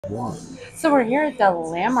One. So we're here at the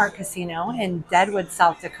Landmark Casino in Deadwood,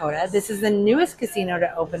 South Dakota. This is the newest casino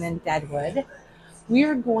to open in Deadwood. We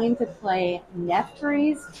are going to play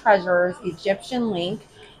Nephthys Treasures Egyptian Link.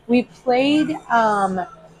 We played the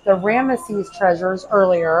Ramesses Treasures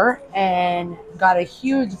earlier and got a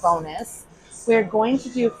huge bonus. We're going to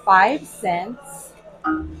do 5 cents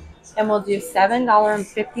and we'll do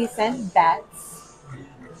 $7.50 bets.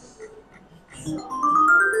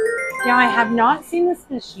 Now, I have not seen this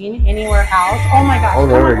machine anywhere else. Oh my gosh. Oh,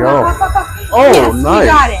 there we go. Oh, yes, nice. We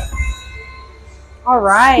got it. All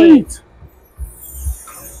right. Sweet.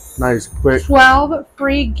 Nice, quick. 12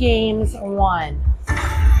 free games won.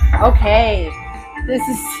 Okay. This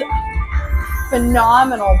is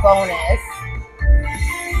phenomenal bonus.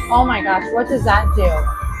 Oh my gosh. What does that do?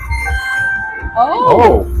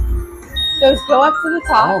 Oh. Those go up to the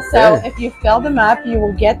top. Okay. So if you fill them up, you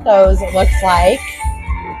will get those, it looks like.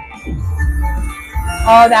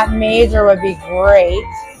 Oh, that major would be great.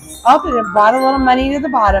 Oh, but it brought a little money to the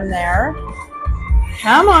bottom there.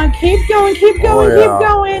 Come on, keep going, keep going, keep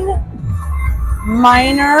going.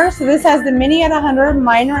 Minor, so this has the mini at 100,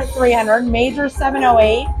 minor at 300, major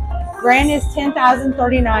 708. Grand is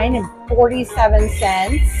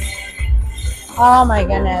 $10,039.47. Oh my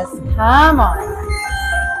goodness, come on.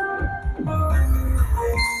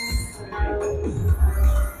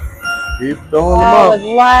 Keep filling them I up. would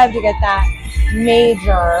love to get that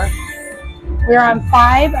major. We're on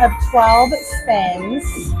 5 of 12 spins.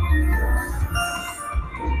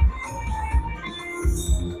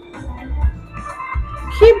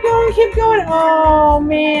 Keep going, keep going. Oh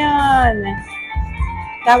man.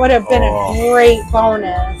 That would have been a great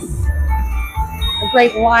bonus. A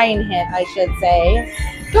great line hit, I should say.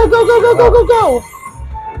 Go, go, go, go, go, go, go.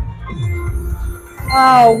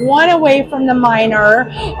 Oh, one away from the minor.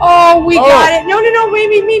 Oh, we got it. No, no, no.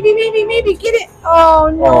 Maybe, maybe, maybe, maybe. Get it. Oh,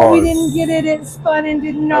 no, we didn't get it. It spun and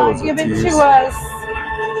did not give it to us.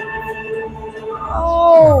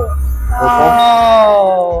 Oh.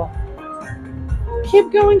 Oh.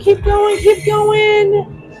 Keep going, keep going, keep going.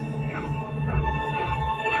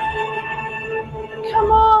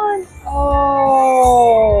 Come on.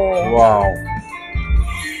 Oh. Wow.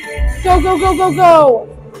 Go, go, go, go, go.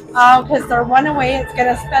 Oh, because they're one away, it's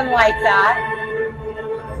going to spin like that.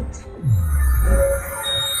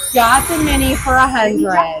 Got the mini for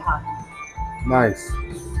 100. Nice.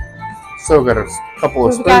 Still got a couple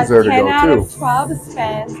of We've spins there to got 10 go, out too. of 12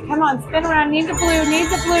 spins. Come on, spin around. Need the blue, need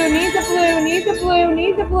the blue, need the blue, need the blue,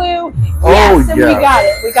 need the blue. Yes, and we got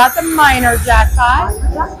it. We got the minor jackpot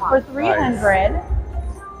for 300. Nice.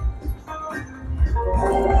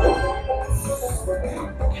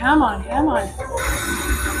 Come on, come on.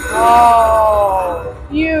 Oh,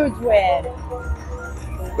 huge win.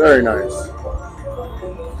 Very nice.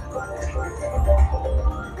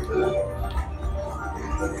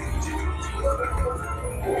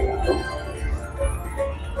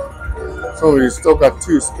 So you still got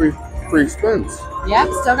 2 free spins. Yep,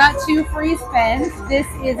 still got 2 free spins. This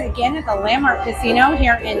is again at the Landmark Casino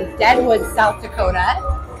here in Deadwood, South Dakota.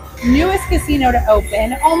 Newest casino to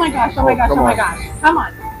open. Oh my gosh, oh my gosh, oh my gosh. Come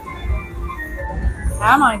on.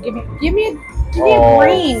 Come on, give me a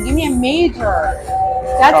green, give me a major.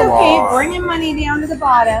 That's okay, bringing money down to the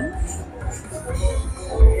bottom.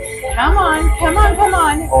 Come on, come on, come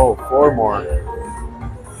on. Oh, 4 more.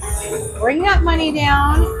 Bring that money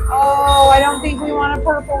down. Oh, I don't think we want a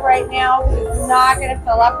purple right now because it's not going to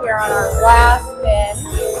fill up. We're on our last spin.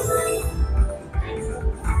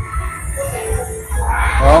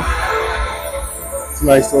 Well, it's a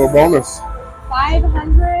nice little bonus.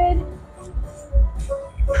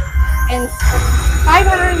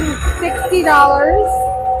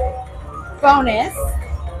 $560 bonus.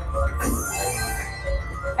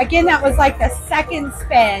 Again, that was like the second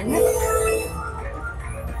spin.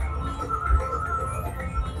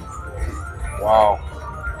 Wow.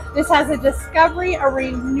 This has a discovery, a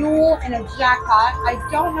renewal, and a jackpot. I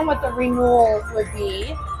don't know what the renewal would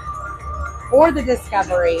be or the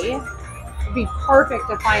discovery. It'd be perfect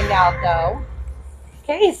to find out though.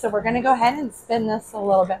 Okay, so we're gonna go ahead and spin this a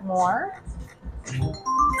little bit more.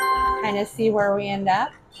 Kind of see where we end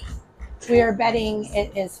up. We are betting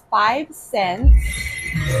it is 5 cents.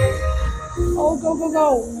 Oh, go, go,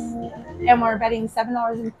 go. And we're betting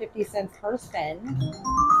 $7.50 per spin.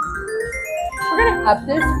 We're going to up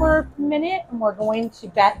this for a minute and we're going to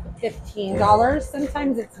bet $15.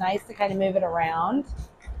 Sometimes it's nice to kind of move it around.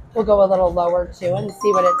 We'll go a little lower too and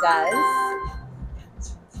see what it does.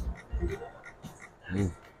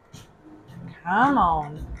 Come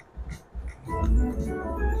on.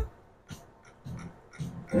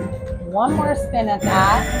 One more spin at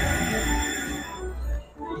that.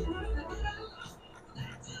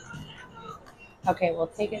 Okay, we'll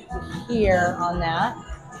take it to here on that.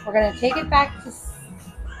 We're going to take it back to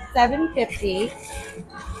 $750.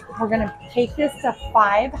 We're going to take this to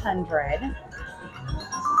 $500.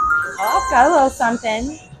 Oh, got a little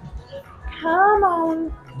something. Come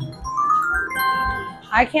on.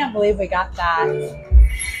 I can't believe we got that.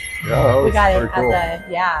 Yeah, We got it pretty cool. at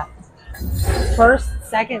the, yeah, first,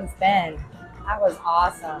 second spin. That was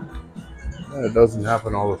awesome. Yeah, it doesn't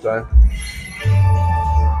happen all the time.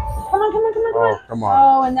 Come on, come on, come on, come on. Oh, come on.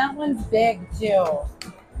 Oh, and that one's big too.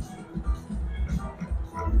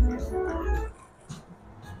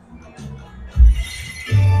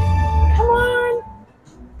 Come on.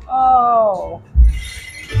 Oh.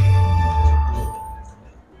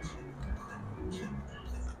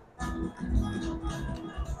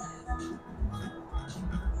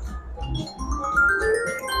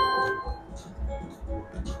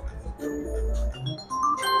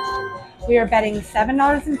 We are betting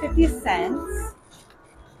 $7.50.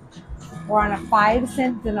 We're on a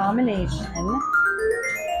 5-cent denomination.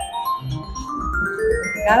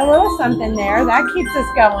 Got a little something there. That keeps us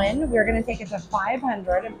going. We're going to take it to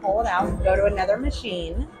 500 and pull it out and go to another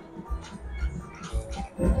machine.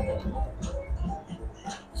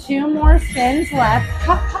 2 more spins left.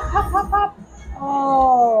 Pop, pop, pop, pop, pop.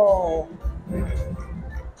 Oh.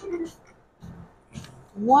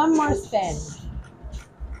 1 more spin.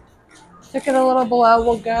 Took it a little below.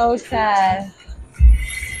 We'll go to,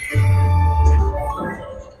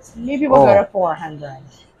 maybe we'll go to 400.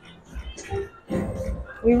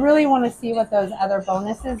 We really want to see what those other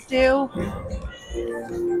bonuses do. Come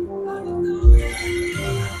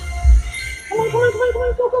on, come on, come on, come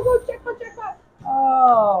on. Go, go, go. Jackpot, jackpot.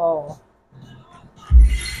 Oh.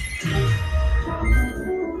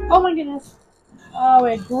 Oh my goodness. Oh,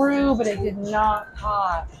 it grew, but it did not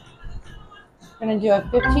pop. Gonna do a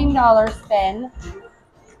 $15 spin.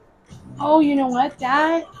 Oh, you know what?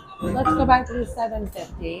 Let's go back to the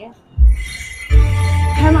 $7.50.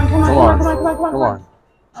 Come on, come on, come on, come on, come on, come on, come on.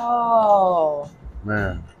 Oh.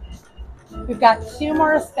 Man. We've got 2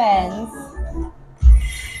 more spins.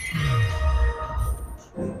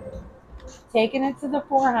 Taking it to the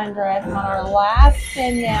 400 on our last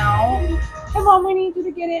spin now. Come on, we need you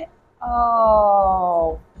to get it.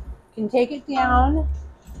 Oh. Can take it down.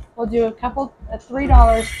 We'll do a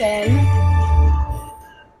 $3 spin.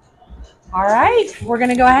 All right, we're going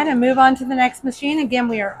to go ahead and move on to the next machine. Again,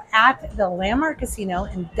 we are at the Landmark Casino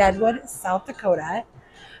in Deadwood, South Dakota.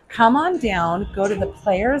 Come on down, go to the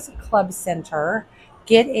Players Club Center,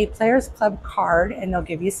 get a Players Club card, and they'll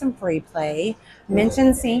give you some free play.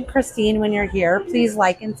 Mention St. Christine when you're here. Please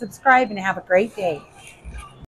like and subscribe, and have a great day.